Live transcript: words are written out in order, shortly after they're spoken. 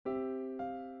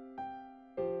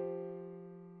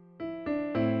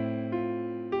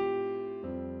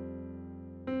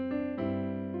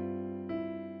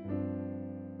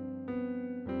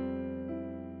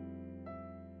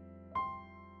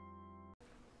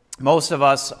Most of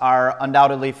us are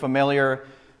undoubtedly familiar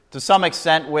to some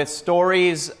extent with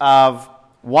stories of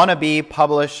wannabe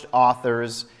published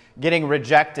authors getting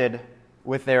rejected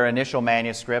with their initial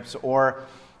manuscripts, or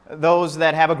those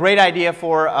that have a great idea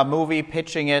for a movie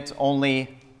pitching it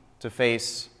only to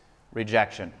face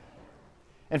rejection.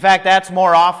 In fact, that's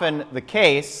more often the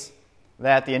case,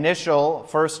 that the initial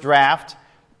first draft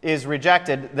is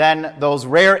rejected than those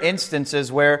rare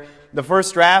instances where the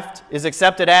first draft is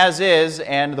accepted as is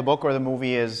and the book or the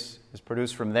movie is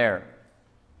produced from there.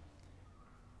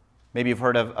 Maybe you've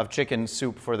heard of Chicken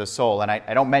Soup for the Soul, and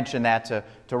I don't mention that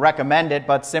to recommend it,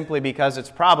 but simply because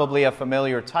it's probably a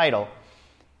familiar title.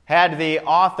 Had the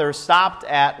author stopped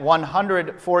at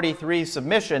 143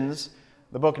 submissions,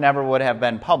 the book never would have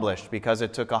been published, because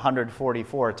it took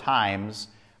 144 times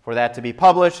for that to be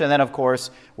published, and then, of course,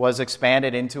 was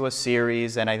expanded into a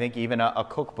series and I think even a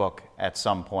cookbook at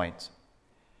some point.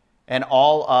 And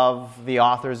all of the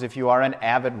authors, if you are an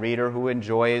avid reader who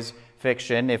enjoys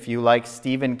fiction, if you like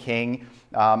Stephen King,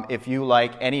 if you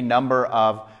like any number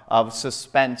of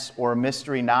suspense or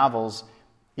mystery novels,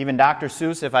 even Dr.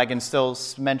 Seuss, if I can still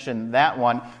mention that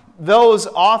one, those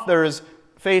authors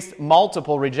faced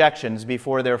multiple rejections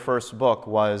before their first book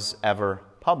was ever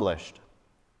published.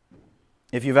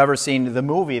 If you've ever seen the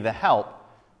movie The Help,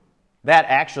 that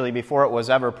actually, before it was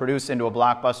ever produced into a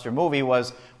blockbuster movie,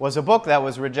 was a book that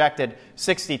was rejected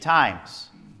 60 times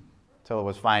until it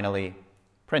was finally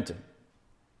printed.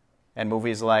 And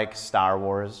movies like Star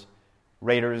Wars,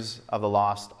 Raiders of the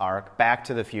Lost Ark, Back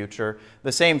to the Future,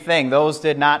 the same thing. Those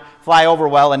did not fly over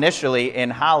well initially in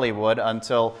Hollywood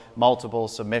until multiple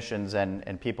submissions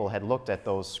and people had looked at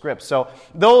those scripts. So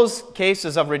those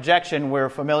cases of rejection we're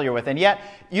familiar with. And yet,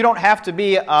 you don't have to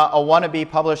be a wannabe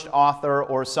published author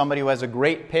or somebody who has a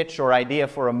great pitch or idea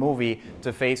for a movie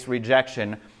to face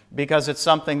rejection, because it's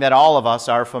something that all of us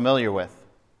are familiar with.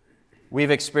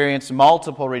 We've experienced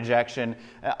multiple rejection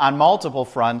on multiple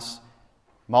fronts,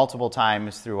 multiple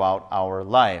times throughout our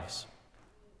lives.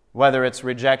 Whether it's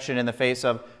rejection in the face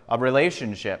of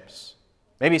relationships,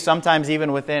 maybe sometimes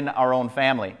even within our own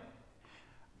family.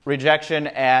 Rejection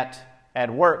at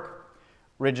work.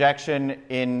 Rejection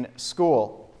in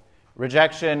school.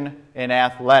 Rejection in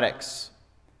athletics.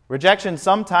 Rejection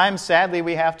sometimes, sadly,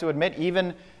 we have to admit,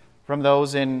 even from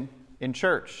those in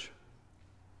church.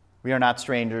 We are not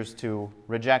strangers to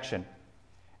rejection.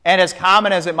 And as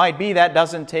common as it might be, that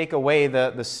doesn't take away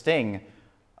the sting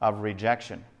of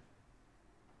rejection.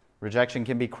 Rejection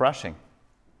can be crushing.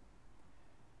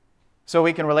 So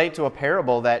we can relate to a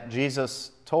parable that Jesus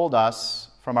told us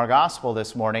from our gospel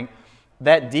this morning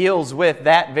that deals with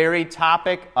that very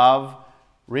topic of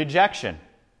rejection.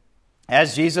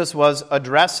 As Jesus was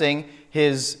addressing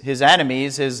his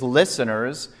enemies, his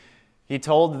listeners, he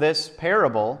told this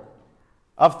parable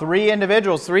of three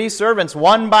individuals, three servants,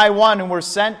 one by one, who were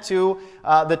sent to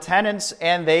the tenants,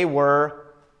 and they were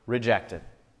rejected.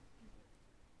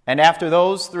 And after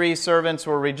those three servants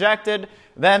were rejected,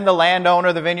 then the landowner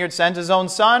of the vineyard sent his own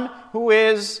son, who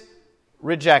is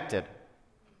rejected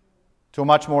to a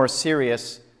much more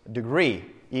serious degree,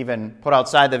 even put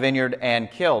outside the vineyard and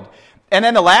killed. And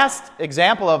then the last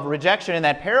example of rejection in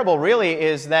that parable really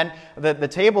is then the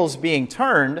tables being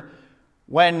turned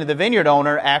when the vineyard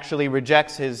owner actually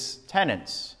rejects his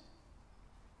tenants.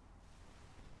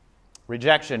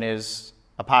 Rejection is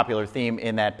a popular theme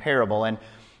in that parable.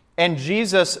 And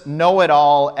Jesus'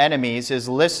 know-it-all enemies, his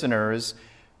listeners,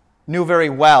 knew very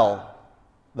well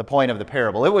the point of the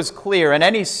parable. It was clear, and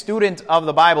any student of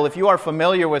the Bible, if you are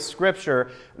familiar with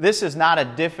Scripture, this is not a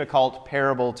difficult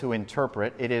parable to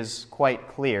interpret. It is quite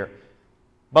clear.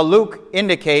 But Luke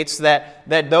indicates that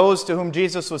those to whom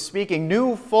Jesus was speaking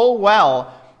knew full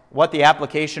well what the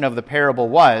application of the parable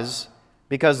was,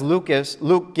 because Luke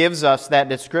gives us that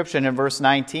description in verse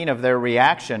 19 of their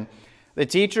reaction. The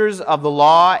teachers of the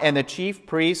law and the chief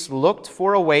priests looked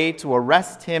for a way to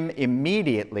arrest him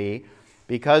immediately,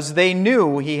 because they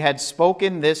knew he had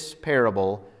spoken this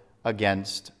parable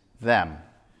against them.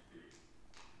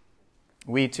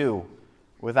 We too,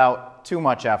 without too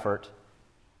much effort,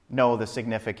 know the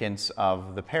significance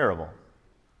of the parable.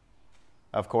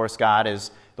 Of course, God is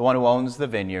the one who owns the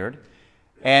vineyard,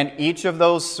 and each of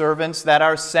those servants that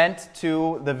are sent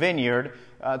to the vineyard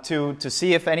to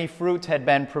see if any fruit had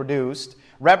been produced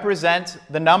represent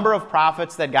the number of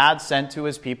prophets that God sent to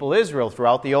his people Israel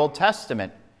throughout the Old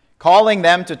Testament, calling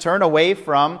them to turn away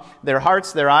from their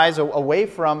hearts, their eyes, away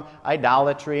from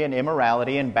idolatry and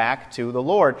immorality and back to the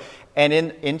Lord. And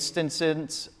in instance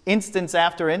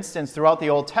after instance throughout the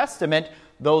Old Testament,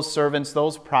 those servants,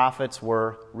 those prophets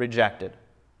were rejected.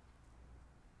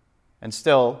 And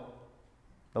still,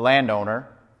 the landowner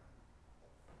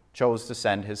chose to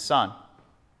send his Son.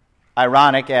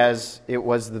 Ironic, as it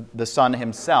was the Son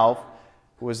himself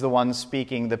who was the one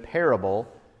speaking the parable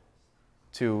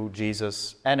to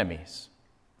Jesus' enemies.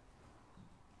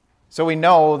 So we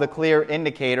know the clear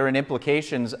indicator and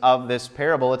implications of this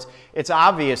parable. It's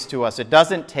obvious to us. It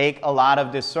doesn't take a lot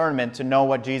of discernment to know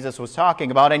what Jesus was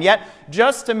talking about. And yet,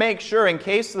 just to make sure, in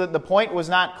case the point was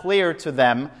not clear to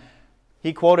them,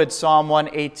 he quoted Psalm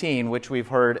 118, which we've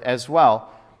heard as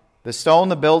well. The stone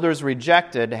the builders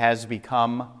rejected has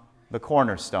become the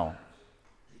cornerstone.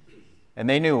 And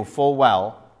they knew full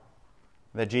well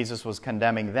that Jesus was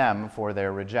condemning them for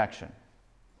their rejection.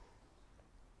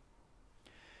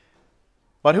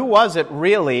 But who was it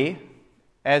really,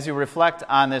 as you reflect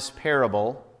on this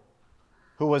parable,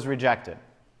 who was rejected?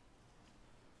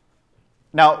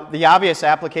 Now, the obvious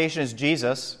application is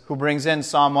Jesus, who brings in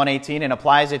Psalm 118 and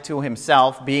applies it to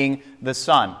himself, being the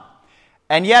Son.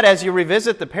 And yet, as you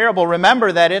revisit the parable,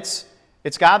 remember that it's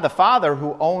God the Father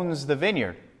who owns the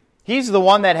vineyard. He's the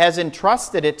one that has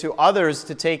entrusted it to others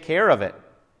to take care of it.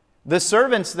 The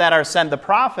servants that are sent, the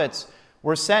prophets,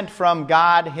 were sent from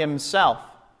God himself.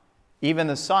 Even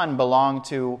the Son belonged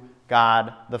to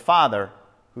God the Father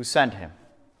who sent him.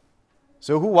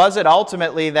 So who was it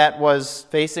ultimately that was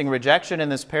facing rejection in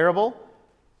this parable?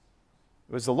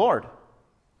 It was the Lord. It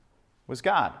was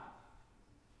God.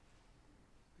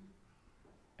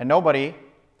 And nobody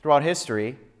throughout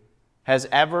history has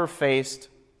ever faced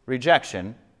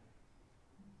rejection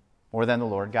more than the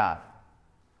Lord God.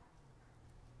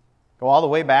 Go all the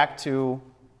way back to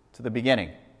the beginning.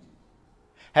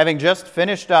 Having just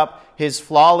finished up his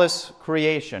flawless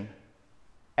creation,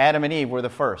 Adam and Eve were the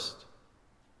first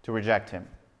to reject him,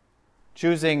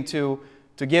 choosing to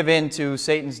give in to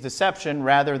Satan's deception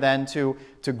rather than to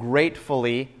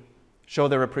gratefully show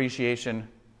their appreciation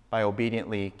by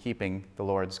obediently keeping the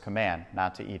Lord's command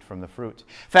not to eat from the fruit.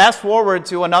 Fast forward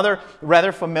to another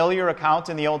rather familiar account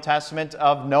in the Old Testament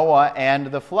of Noah and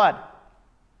the flood.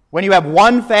 When you have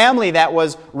one family that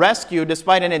was rescued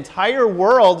despite an entire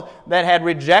world that had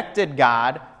rejected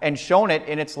God and shown it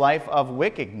in its life of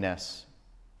wickedness.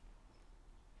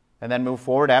 And then move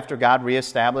forward after God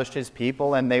reestablished his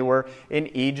people and they were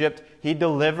in Egypt. He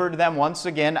delivered them once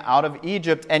again out of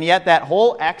Egypt. And yet that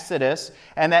whole exodus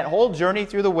and that whole journey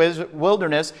through the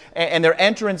wilderness and their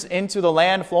entrance into the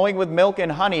land flowing with milk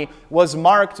and honey was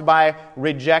marked by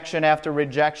rejection after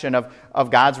rejection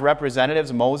of God's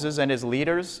representatives, Moses and his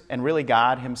leaders, and really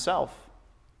God himself.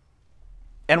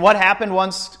 And what happened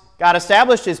once God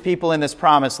established his people in this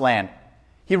promised land?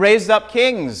 He raised up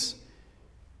kings.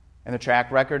 And the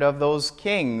track record of those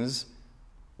kings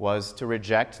was to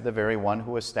reject the very one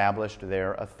who established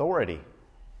their authority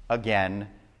again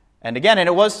and again. And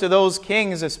it was to those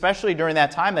kings, especially during that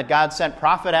time, that God sent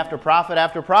prophet after prophet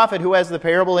after prophet who, as the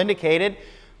parable indicated,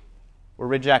 were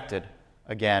rejected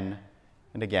again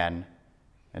and again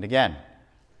and again.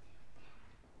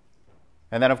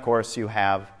 And then, of course, you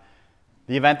have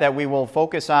the event that we will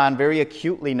focus on very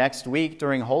acutely next week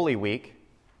during Holy Week,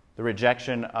 the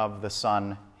rejection of the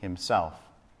Son himself,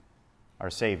 our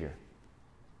Savior.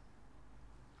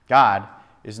 God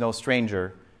is no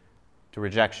stranger to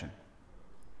rejection.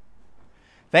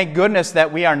 Thank goodness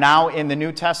that we are now in the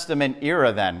New Testament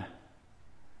era then,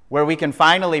 where we can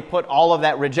finally put all of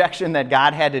that rejection that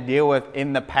God had to deal with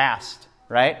in the past,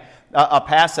 right? A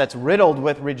past that's riddled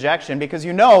with rejection, because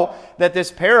you know that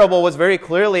this parable was very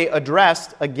clearly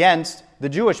addressed against the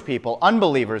Jewish people,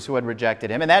 unbelievers who had rejected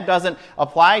him. And that doesn't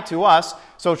apply to us,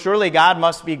 so surely God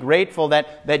must be grateful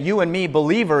that you and me,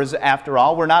 believers, after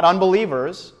all, we're not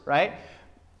unbelievers, right?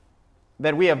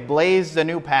 That we have blazed a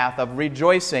new path of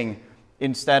rejoicing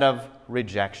instead of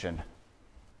rejection.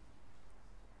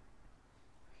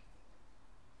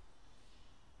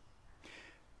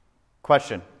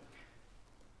 Question.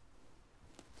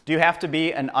 Do you have to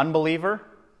be an unbeliever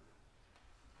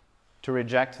to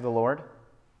reject the Lord?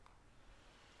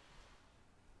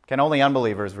 Can only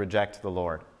unbelievers reject the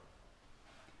Lord?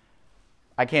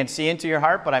 I can't see into your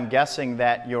heart, but I'm guessing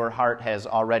that your heart has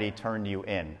already turned you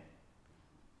in.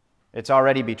 It's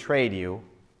already betrayed you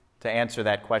to answer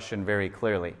that question very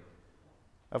clearly.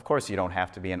 Of course, you don't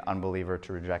have to be an unbeliever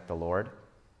to reject the Lord.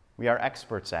 We are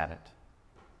experts at it.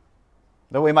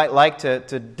 Though we might like to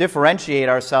differentiate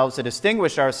ourselves, to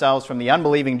distinguish ourselves from the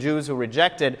unbelieving Jews who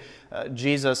rejected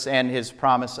Jesus and his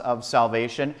promise of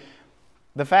salvation,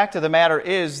 the fact of the matter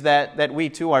is that we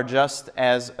too are just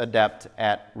as adept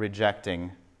at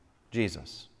rejecting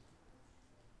Jesus.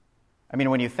 I mean,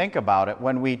 when you think about it,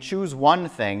 when we choose one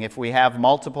thing, if we have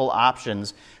multiple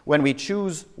options, when we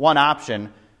choose one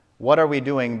option, what are we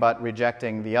doing but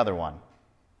rejecting the other one?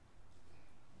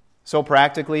 So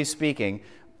practically speaking,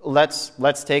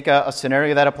 let's take a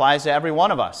scenario that applies to every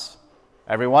one of us.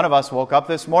 Every one of us woke up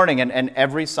this morning, and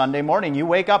every Sunday morning you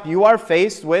wake up, you are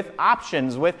faced with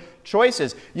options, with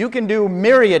choices. You can do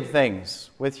myriad things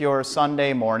with your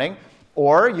Sunday morning,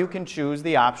 or you can choose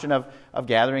the option of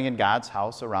gathering in God's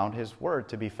house around His Word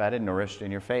to be fed and nourished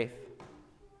in your faith.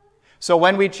 So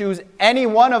when we choose any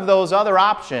one of those other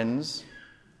options,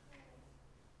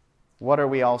 what are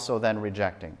we also then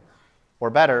rejecting? Or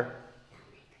better,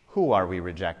 who are we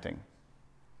rejecting,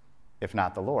 if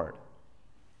not the Lord?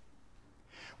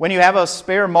 When you have a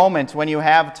spare moment, when you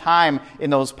have time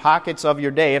in those pockets of your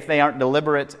day, if they aren't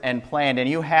deliberate and planned, and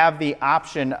you have the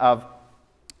option of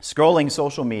scrolling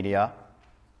social media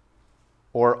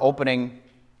or opening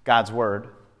God's Word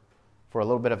for a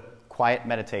little bit of quiet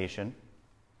meditation,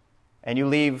 and you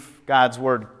leave God's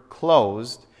Word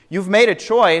closed, you've made a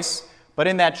choice, but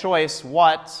in that choice,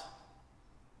 what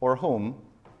or whom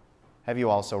have you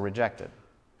also rejected?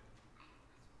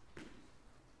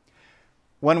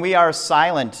 When we are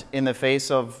silent in the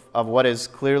face of what is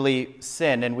clearly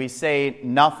sin, and we say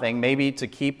nothing, maybe to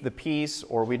keep the peace,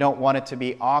 or we don't want it to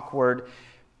be awkward,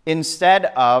 instead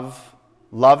of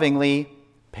lovingly,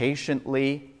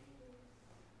 patiently,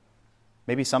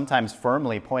 maybe sometimes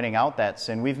firmly pointing out that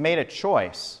sin, we've made a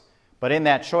choice. But in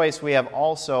that choice, we have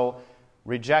also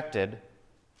rejected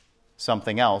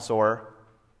something else or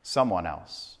someone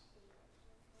else.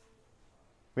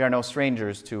 We are no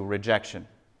strangers to rejection.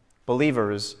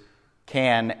 Believers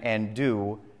can and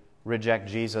do reject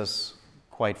Jesus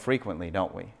quite frequently,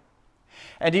 don't we?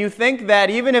 And do you think that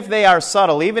even if they are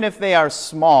subtle, even if they are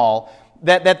small,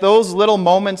 that those little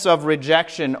moments of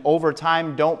rejection over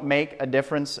time don't make a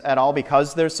difference at all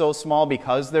because they're so small,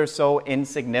 because they're so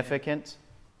insignificant?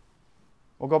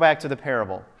 We'll go back to the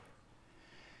parable.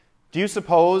 Do you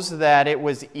suppose that it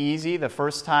was easy the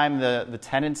first time the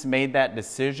tenants made that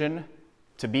decision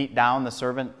to beat down the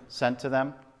servant sent to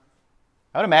them?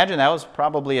 I would imagine that was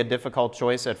probably a difficult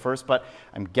choice at first, but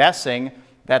I'm guessing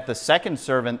that the second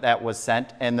servant that was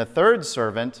sent and the third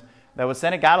servant that was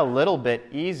sent, it got a little bit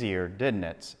easier, didn't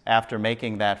it, after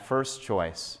making that first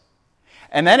choice?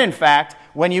 And then, in fact,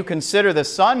 when you consider the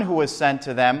son who was sent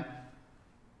to them,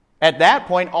 at that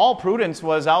point, all prudence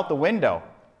was out the window.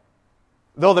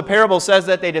 Though the parable says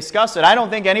that they discussed it, I don't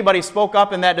think anybody spoke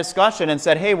up in that discussion and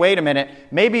said, hey, wait a minute,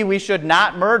 maybe we should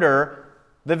not murder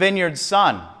the vineyard's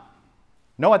son.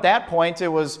 No, at that point, it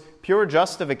was pure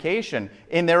justification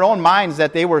in their own minds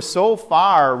that they were so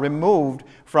far removed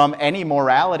from any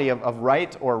morality of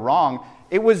right or wrong.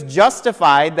 It was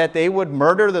justified that they would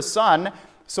murder the son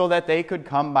so that they could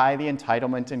come by the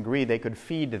entitlement and greed. They could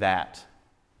feed that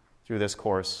through this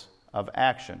course of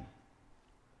action.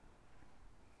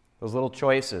 Those little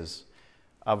choices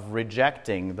of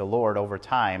rejecting the Lord over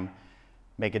time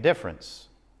make a difference.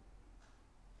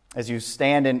 As you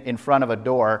stand in front of a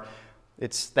door,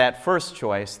 it's that first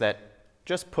choice that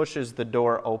just pushes the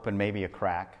door open, maybe a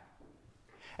crack.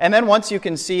 And then once you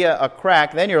can see a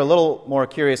crack, then you're a little more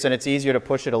curious and it's easier to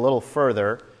push it a little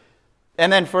further.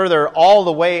 And then further, all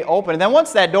the way open. And then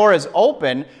once that door is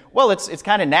open, well, it's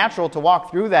kind of natural to walk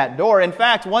through that door. In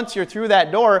fact, once you're through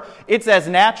that door, it's as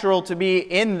natural to be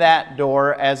in that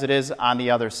door as it is on the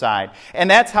other side. And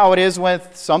that's how it is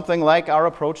with something like our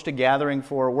approach to gathering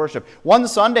for worship. One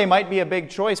Sunday might be a big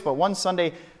choice, but one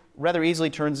Sunday rather easily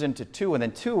turns into two, and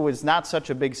then two is not such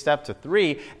a big step to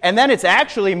three, and then it's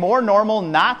actually more normal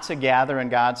not to gather in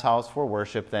God's house for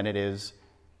worship than it is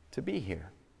to be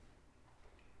here.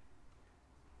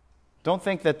 Don't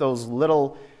think that those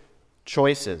little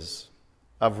choices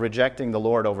of rejecting the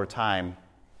Lord over time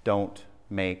don't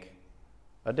make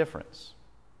a difference.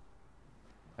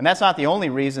 And that's not the only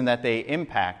reason that they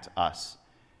impact us.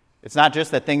 It's not just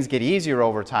that things get easier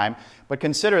over time, but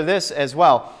consider this as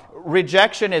well.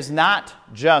 Rejection is not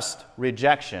just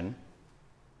rejection.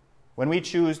 When we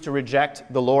choose to reject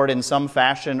the Lord in some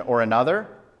fashion or another,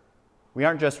 we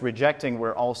aren't just rejecting,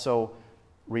 we're also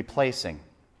replacing.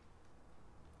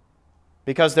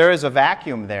 Because there is a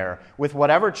vacuum there with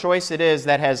whatever choice it is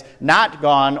that has not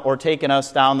gone or taken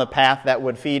us down the path that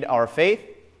would feed our faith,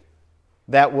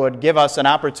 that would give us an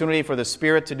opportunity for the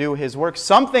Spirit to do His work.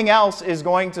 Something else is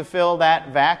going to fill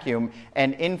that vacuum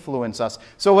and influence us.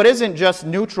 So it isn't just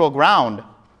neutral ground.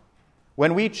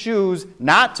 When we choose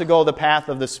not to go the path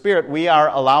of the Spirit, we are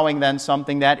allowing then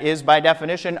something that is by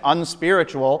definition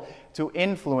unspiritual to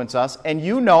influence us. And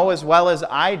you know as well as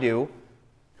I do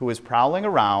who is prowling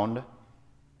around,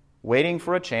 waiting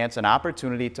for a chance, an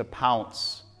opportunity to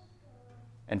pounce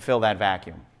and fill that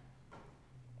vacuum.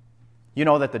 You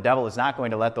know that the devil is not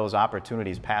going to let those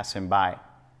opportunities pass him by.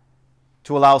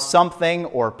 To allow something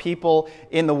or people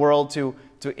in the world to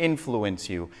to influence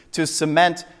you, to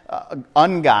cement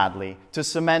ungodly, to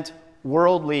cement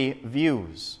worldly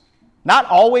views. Not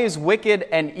always wicked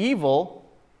and evil,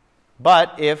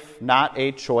 but if not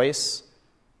a choice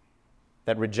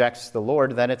that rejects the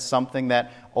Lord, then it's something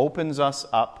that opens us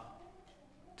up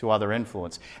to other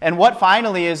influence. And what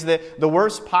finally is the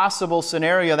worst possible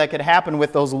scenario that could happen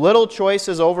with those little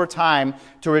choices over time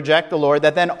to reject the Lord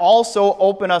that then also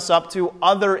open us up to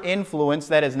other influence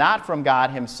that is not from God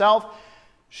Himself?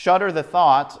 Shudder the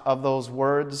thought of those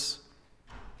words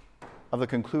of the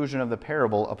conclusion of the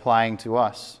parable applying to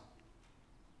us.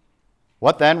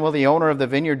 What then will the owner of the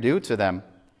vineyard do to them?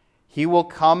 He will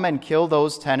come and kill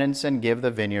those tenants and give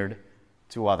the vineyard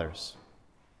to others.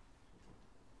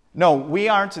 No, we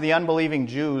aren't the unbelieving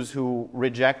Jews who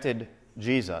rejected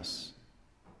Jesus.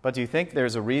 But do you think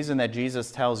there's a reason that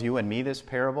Jesus tells you and me this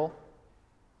parable?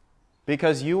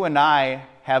 Because you and I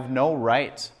have no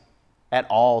right at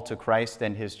all to Christ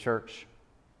and His church.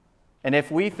 And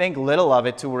if we think little of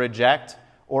it to reject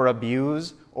or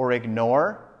abuse or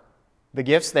ignore the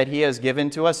gifts that He has given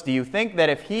to us, do you think that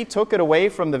if He took it away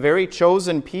from the very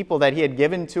chosen people that He had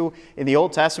given to in the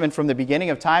Old Testament from the beginning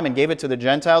of time and gave it to the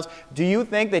Gentiles, do you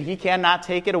think that He cannot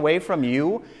take it away from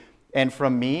you and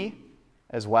from me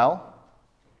as well?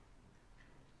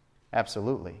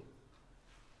 Absolutely.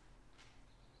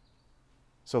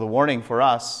 So the warning for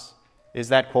us is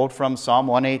that quote from Psalm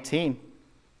 118.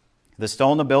 The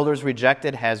stone the builders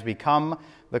rejected has become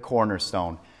the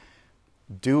cornerstone.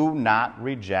 Do not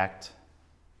reject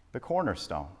the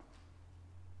cornerstone.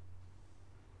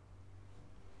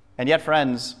 And yet,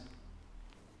 friends,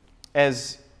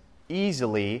 as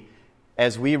easily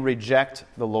as we reject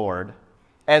the Lord,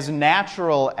 as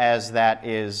natural as that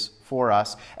is for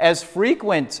us, as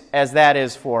frequent as that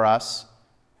is for us,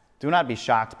 do not be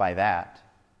shocked by that.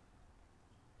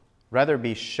 Rather,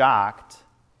 be shocked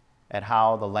at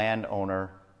how the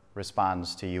landowner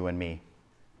responds to you and me,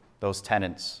 those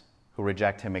tenants who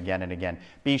reject Him again and again.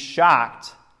 Be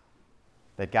shocked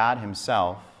that God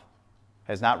Himself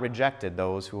has not rejected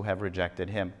those who have rejected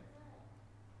Him.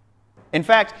 In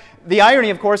fact, the irony,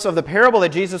 of course, of the parable that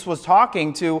Jesus was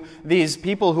talking to these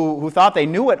people who thought they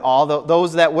knew it all,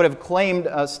 those that would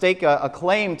have stake a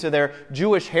claim to their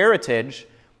Jewish heritage,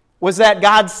 was that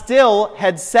God still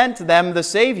had sent them the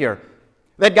Savior.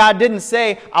 That God didn't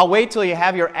say, I'll wait till you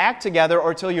have your act together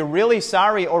or till you're really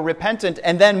sorry or repentant,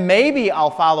 and then maybe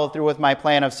I'll follow through with my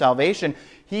plan of salvation.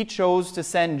 He chose to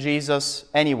send Jesus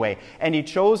anyway. And He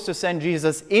chose to send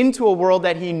Jesus into a world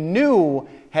that He knew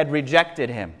had rejected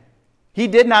Him. He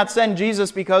did not send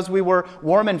Jesus because we were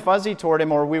warm and fuzzy toward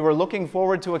Him or we were looking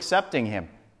forward to accepting Him.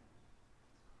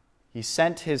 He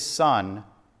sent His Son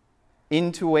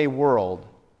into a world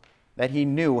that He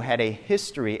knew had a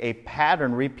history, a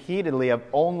pattern repeatedly of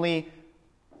only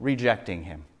rejecting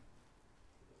Him.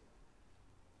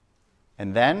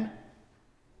 And then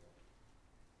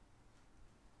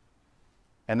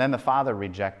the Father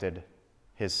rejected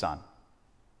His Son.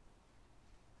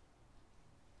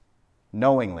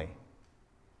 Knowingly.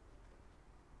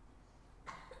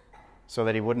 So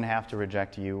that He wouldn't have to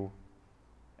reject you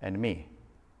and me.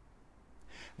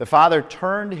 The Father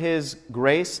turned His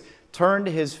grace, turned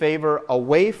His favor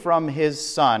away from His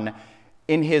Son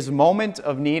in His moment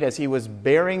of need as He was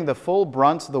bearing the full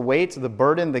brunt, the weight, the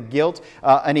burden, the guilt,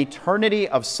 an eternity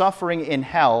of suffering in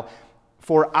hell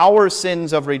for our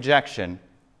sins of rejection.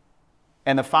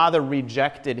 And the Father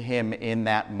rejected Him in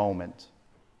that moment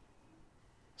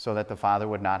so that the Father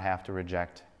would not have to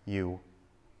reject you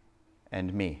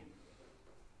and me.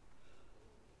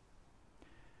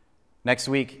 Next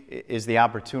week is the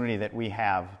opportunity that we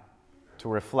have to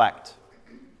reflect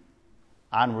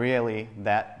on really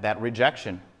that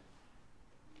rejection.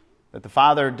 That the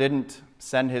Father didn't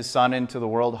send His Son into the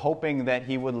world hoping that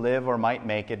He would live or might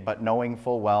make it, but knowing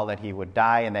full well that He would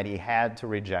die and that He had to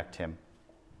reject Him.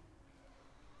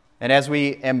 And as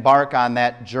we embark on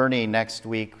that journey next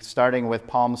week, starting with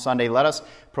Palm Sunday, let us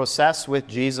process with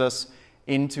Jesus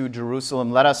into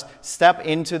Jerusalem. Let us step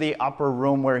into the upper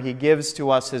room where He gives to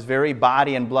us His very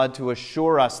body and blood to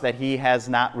assure us that He has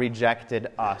not rejected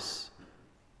us.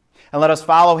 And let us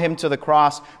follow Him to the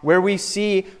cross where we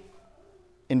see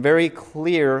in very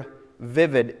clear,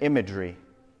 vivid imagery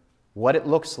what it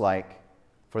looks like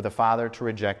for the Father to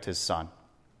reject His Son.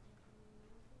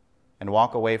 And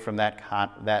walk away from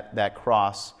that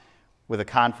cross with a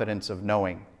confidence of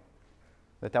knowing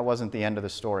that that wasn't the end of the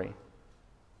story.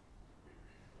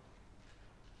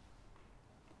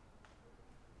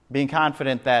 Being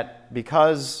confident that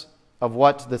because of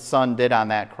what the Son did on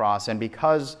that cross and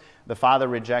because the Father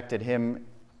rejected Him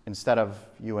instead of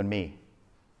you and me,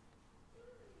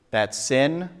 that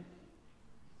sin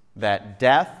that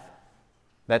death,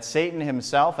 that Satan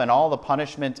himself and all the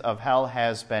punishment of hell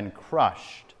has been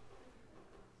crushed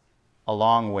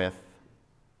along with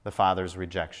the Father's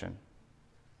rejection.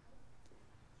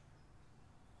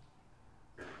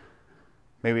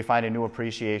 May we find a new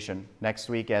appreciation next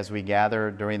week as we gather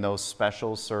during those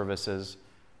special services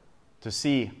to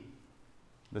see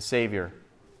the Savior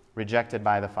rejected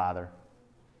by the Father,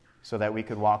 so that we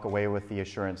could walk away with the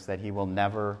assurance that he will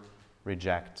never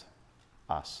reject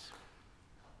us.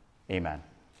 Amen.